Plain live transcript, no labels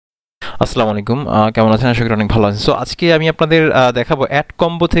আসসালামু আলাইকুম। কেমন আছেন? আশা করি অনেক ভালো আছেন। সো আজকে আমি আপনাদের দেখাবো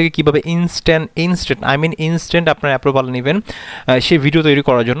Adcombo থেকে কিভাবে ইনস্ট্যান্ট আপনার অ্যাপ্রুভাল নিবেন সেই ভিডিও তৈরি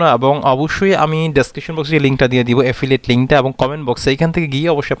করার জন্য। এবং অবশ্যই আমি ডেসক্রিপশন বক্সে লিঙ্কটা দিয়ে দিব, অ্যাফিলিয়েট লিঙ্কটা, এবং কমেন্ট বক্সে এখান থেকে গিয়ে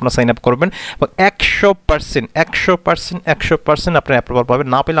অবশ্যই আপনারা সাইন আপ করবেন এবং 100% আপনার অ্যাপ্রুভাল পাবেন।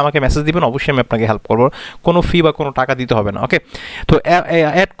 না পেলে আমাকে মেসেজ দিবেন, অবশ্যই আমি আপনাকে হেল্প করবো। কোনো ফি বা কোনো টাকা দিতে হবে না। ওকে, তো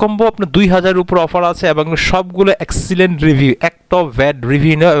Adcombo আপনার 2000-এর উপর অফার আছে এবং সবগুলো এক্সিলেন্ট রিভিউ, একটা ব্যাড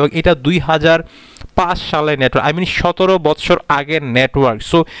রিভিউ নেই। এবং এটা 2005 সালের নেটওয়ার্ক, 17 বছর আগের নেটওয়ার্ক।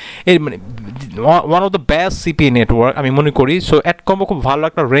 সো এর মানে one of the best CP network আমি মনে করি। সো Adcombo খুব ভালো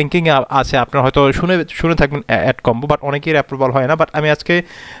একটা র্যাঙ্কিং আছে। আপনারা হয়তো শুনে থাকবেন Adcombo, বাট অনেকের অ্যাপ্রুভাল হয় না। বাট আমি আজকে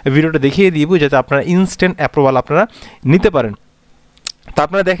ভিডিওটা দেখিয়ে দিব যাতে আপনারা ইনস্ট্যান্ট অ্যাপ্রুভাল আপনারা নিতে পারেন। তো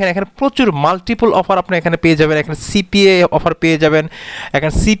আপনারা দেখেন এখানে প্রচুর মাল্টিপল অফার আপনি এখানে পেয়ে যাবেন। এখানে সিপিএ অফার পেয়ে যাবেন,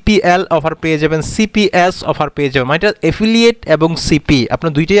 এখানে সিপিএল অফার পেয়ে যাবেন, সিপিএস অফার পেয়ে যাবেন। মানে এটা এফিলিয়েট এবং সিপি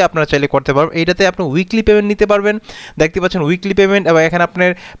আপনার দুইটাই আপনারা চাইলে করতে পারবেন। এইটাতে আপনি উইকলি পেমেন্ট নিতে পারবেন, দেখতে পাচ্ছেন উইকলি পেমেন্ট। এবং এখানে আপনার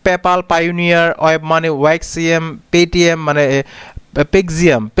PayPal, pioneer, web money, ওয়াইক্সিএম, Paytm, মানে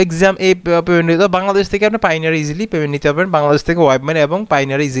পেক্সিয়াম এই পেমেন্ট নিতে হবে। বাংলাদেশ থেকে আপনি পাইনিয়ার ইজিলি পেমেন্ট নিতে পারবেন, বাংলাদেশ থেকে ওয়েব মানি এবং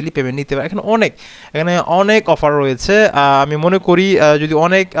পাইনিয়ার ইজিলি পেমেন্ট নিতে পারবেন। এখানে অনেক অফার রয়েছে। আমি মনে করি যদি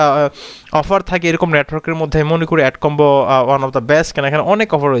অনেক অফার থাকে এরকম নেটওয়ার্কের মধ্যে, আমি মনে করি Adcombo one of the best. কেন এখানে অনেক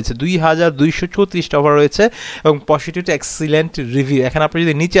অফার রয়েছে, 2234টা অফার রয়েছে এবং 65টা এক্সিলেন্ট রিভিউ। এখানে আপনি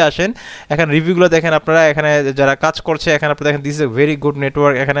যদি নিচে আসেন, এখানে রিভিউগুলো দেখেন আপনারা, এখানে যারা কাজ করছে এখানে আপনি দেখেন this is a very good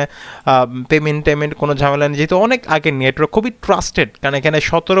network. এখানে পেমেন্ট কোনো ঝামেলা নেই, যেহেতু অনেক আগের নেটওয়ার্ক, খুবই ট্রাস্টেড। কারণ এখানে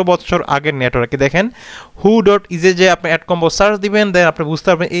 17 বছর আগের নেটওয়ার্কে দেখেন who.is যে আপনি Adcombo সার্চ দিবেন, দেন আপনি বুঝতে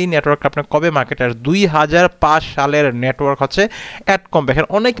পারবেন এই নেটওয়ার্কটা আপনার কবে মার্কেটে আসে। 2005 সালের নেটওয়ার্ক হচ্ছে Adcombo। এখানে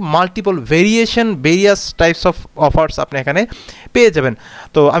অনেক multiple various types of offers আপনি এখানে পেয়ে যাবেন।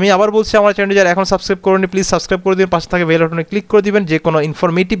 তো আমি আবার বলছি, আমার চ্যানেল যারা এখন সাবস্ক্রাইব করেনি প্লিজ সাবস্ক্রাইব করে দিন, পাশে থাকে বেল বাটনে ক্লিক করে দিবেন যে কোনো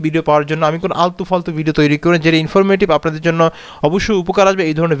ইনফরমেটিভ ভিডিও পাওয়ার জন্য। আমি কোনো আলতু ফালতু ভিডিও তৈরি করি, যেটা ইনফরমেটিভ আপনাদের জন্য অবশ্যই উপকার আসবে,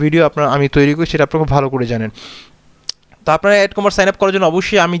 এই ধরনের ভিডিও আমি তৈরি করি, সেটা আপনারা খুব ভালো করে জানেন। তো আপনারা Adcombo সাইন আপ করার জন্য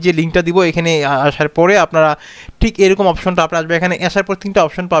অবশ্যই আমি যে লিঙ্কটা দিব, এখানে আসার পরে আপনারা ঠিক এরকম অপশনটা আপনার আসবে। এখানে আসার পর 3টা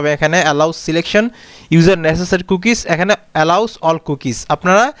অপশন পাবে। এখানে allows selection, user necessary cookies, এখানে অ্যালাউস অল কুকিজ।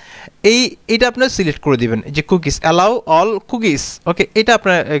 আপনারা এইটা আপনারা সিলেক্ট করে দিবেন যে কুকিজ, অ্যালাউ অল কুকিজ। ওকে, এটা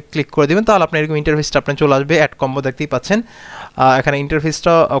আপনারা ক্লিক করে দিবেন, তাহলে আপনার এরকম ইন্টারফেসটা আপনার চলে আসবে। Adcombo দেখতেই পাচ্ছেন, এখানে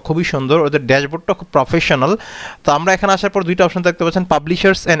ইন্টারফেসটা খুবই সুন্দর, ওদের ড্যাশবোর্ডটা খুব প্রফেশনাল। তো আমরা এখানে আসার পর 2টা অপশন দেখতে পাচ্ছেন,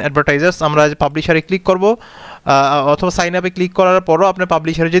 পাবলিশার্স অ্যান্ড অ্যাডভার্টাইজার্স। আমরা পাবলিশারে ক্লিক করব, অথবা সাইন আপে ক্লিক করার পরও আপনি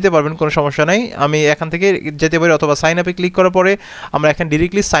পাবলিশারে যেতে পারবেন, কোনো সমস্যা নেই। আমি এখান থেকে যেতে পারি, অথবা সাইন আপে ক্লিক করার পরে আমরা এখানে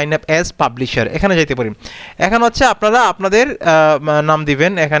directly sign up as publisher এখানে যেতে পারি। এখন হচ্ছে আপনারা আপনাদের নাম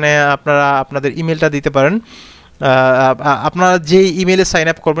দিবেন, এখানে আপনারা আপনাদের ইমেলটা দিতে পারেন। আপনারা যেই ইমেলে সাইন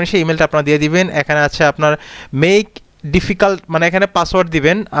আপ করবেন সেই ইমেলটা আপনারা দিয়ে দিবেন। এখানে আছে আপনার মেক ডিফিকাল্ট, মানে এখানে পাসওয়ার্ড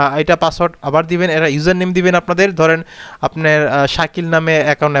দিবেন, এটা পাসওয়ার্ড আবার দিবেন। এটা ইউজার নেম দিবেন আপনাদের, ধরেন আপনার শাকিল নামে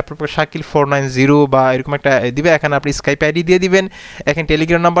অ্যাকাউন্ট শাকিল 490 বা এরকম একটা দিবে। এখানে আপনি স্কাইপ আইডি দিয়ে দিবেন, এখানে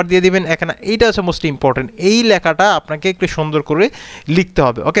টেলিগ্রাম নাম্বার দিয়ে দিবেন। এখানে এইটা হচ্ছে মোস্ট ইম্পর্টেন্ট, এই লেখাটা আপনাকে একটু সুন্দর করে লিখতে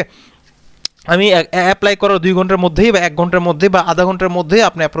হবে। ওকে, আমি অ্যাপ্লাই করার 2 ঘন্টার মধ্যেই বা 1 ঘন্টার মধ্যে বা আধা ঘন্টার মধ্যে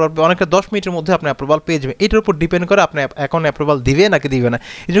আপনি অ্যাপ্রুভাল, অনেকটা 10 মিনিটের মধ্যে আপনি অ্যাপ্রুভাল পেয়ে যাবেন। এটার উপর ডিপেন্ড করে আপনি এখন অ্যাপ্রুভাল দিবে নাকি দিবে না।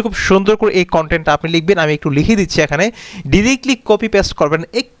 এই জন্য খুব সুন্দর করে এই কন্টেন্টটা আপনি লিখবেন। আমি একটু লিখে দিচ্ছি এখানে, ডিরেক্টলি কপি পেস্ট করবেন,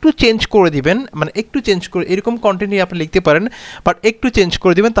 একটু চেঞ্জ করে দিবেন, মানে একটু চেঞ্জ করে, এরকম কন্টেন্টই আপনি লিখতে পারেন, বাট একটু চেঞ্জ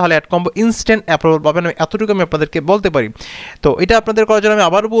করে দিবেন, তাহলে Adcombo ইনস্ট্যান্ট অ্যাপ্রুভাল পাবেন। আমি এতটুকু আমি আপনাদেরকে বলতে পারি। তো এটা আপনাদের করার জন্য আমি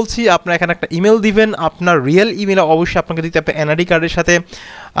আবার বলছি, আপনার এখানে একটা ইমেল দিবেন, আপনার রিয়েল ইমেল অবশ্যই আপনাকে দিতে হবে, এনআইডি কার্ডের সাথে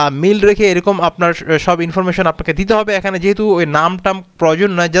মিল রেখে এরকম আপনার সব ইনফরমেশন আপনাকে দিতে হবে। এখানে যেহেতু ওই নাম টাম প্রয়োজন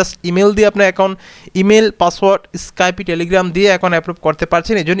নয়, জাস্ট ইমেল দিয়ে আপনার account, email, password, Skype, Telegram দিয়ে অ্যাকাউন্ট অ্যাপ্রুভ করতে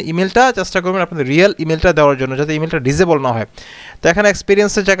পারছেন। এই জন্য ইমেলটা চেষ্টা করবেন আপনাদের রিয়েল ইমেলটা দেওয়ার জন্য, যাতে ইমেলটা ডিসেবল না হয়। তো এখানে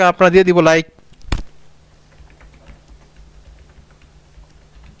এক্সপিরিয়েন্সের জায়গা আপনারা দিয়ে দিব লাইক,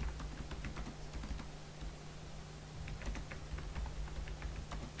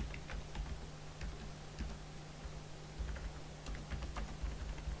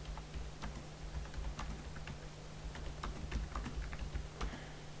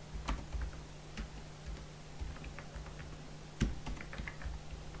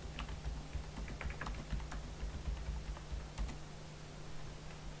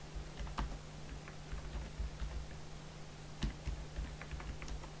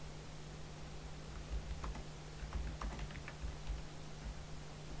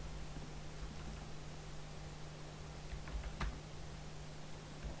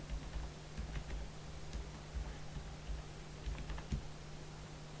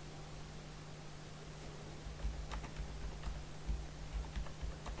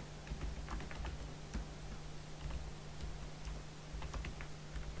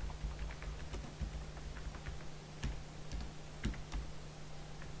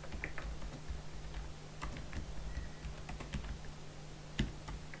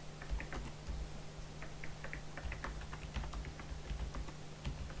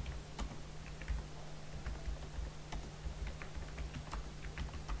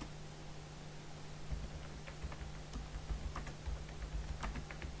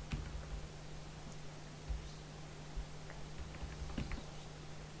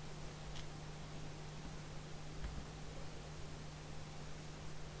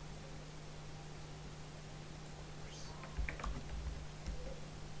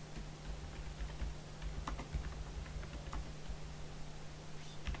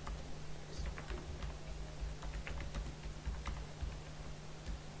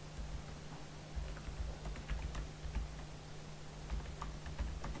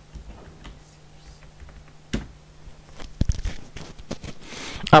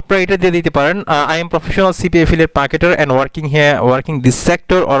 আপনারা এটা দিয়ে দিতে পারেন, I am professional CP affiliate marketer and working this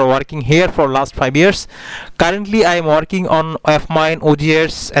sector or working here for last 5 years. Currently I am working on Fmine,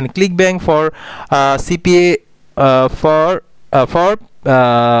 OGS and ClickBank for CPA for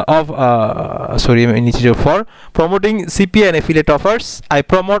promoting CPA and affiliate offers. I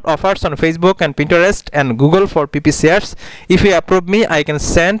promote offers on Facebook and Pinterest and Google for PPCs. If you approve me, I can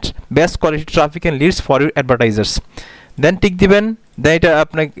send best quality traffic and leads for your advertisers. Then tick দিবেন, দেন এটা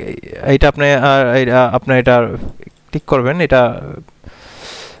আপনি এটা tick করবেন, এটা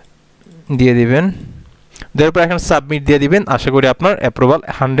দিয়ে দিবেন, দেওয়ার পর এখানে সাবমিট দিয়ে দিবেন। আশা করি আপনার অ্যাপ্রুভাল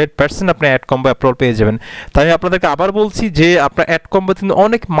 100% আপনি অ্যাডকম্বো অ্যাপ্রুভাল পেয়ে যাবেন। তাই আমি আপনাদেরকে আবার বলছি যে আপনার অ্যাডকম্বো কিন্তু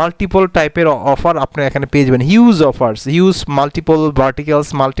অনেক মাল্টিপল টাইপের অফার আপনি এখানে পেয়ে যাবেন, huge offers, huge multiple ভার্টিক্যালস,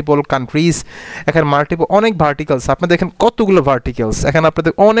 multiple countries, এখানে মাল্টিপল অনেক ভার্টিক্যালস। আপনি দেখেন কতগুলো ভার্টিক্যালস, এখানে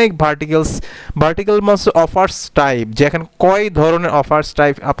আপনাদের অনেক ভার্টিক্যাল মাস অফার্স টাইপ, যে এখানে কয় ধরনের অফার্স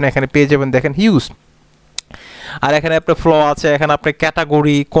টাইপ আপনি এখানে পেয়ে যাবেন, দেখেন হিউজ। আর এখানে আপনার ফ্লো আছে, এখানে আপনার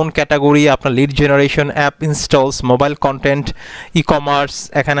ক্যাটাগরি, কোন ক্যাটাগরি আপনার lead generation, app installs, mobile content, e commerce,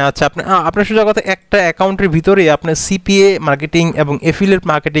 এখানে আছে আপনার সোজা কথা একটা অ্যাকাউন্টের ভিতরে আপনার সিপিএ মার্কেটিং এবং এফিলিয়েট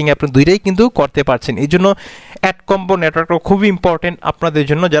মার্কেটিং আপনি দুইটাই কিন্তু করতে পারছেন। এই জন্য অ্যাডকম্বো নেটওয়ার্কটা খুবই ইম্পর্টেন্ট আপনাদের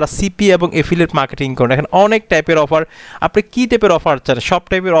জন্য যারা সিপিএ এবং এফিলিয়েট মার্কেটিং করেন। এখানে অনেক টাইপের অফার, আপনি কী টাইপের অফার চান সব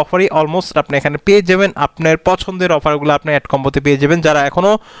টাইপের অফারই অলমোস্ট আপনি এখানে পেয়ে যাবেন। আপনার পছন্দের অফারগুলো আপনি অ্যাডকম্বোতে পেয়ে যাবেন। যারা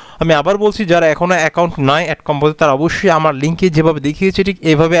এখনও, আমি আবার বলছি, যারা এখনও অ্যাকাউন্ট নাই অ্যাডকম্বোতে, তারা অবশ্যই আমার লিঙ্কে যেভাবে দেখিয়েছি ঠিক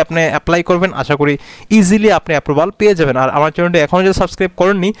এইভাবে আপনি অ্যাপ্লাই করবেন। আশা করি ইজিলি আপনি অ্যাপ্রুভাল পেয়ে যাবেন। আর আমার চ্যানেলটি এখনও যদি সাবস্ক্রাইব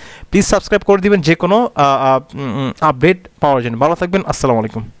করেননি, প্লিজ সাবস্ক্রাইব করে দিবেন যে কোনো আপডেট পাওয়ার জন্য। ভালো থাকবেন, আসসালামু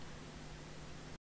আলাইকুম।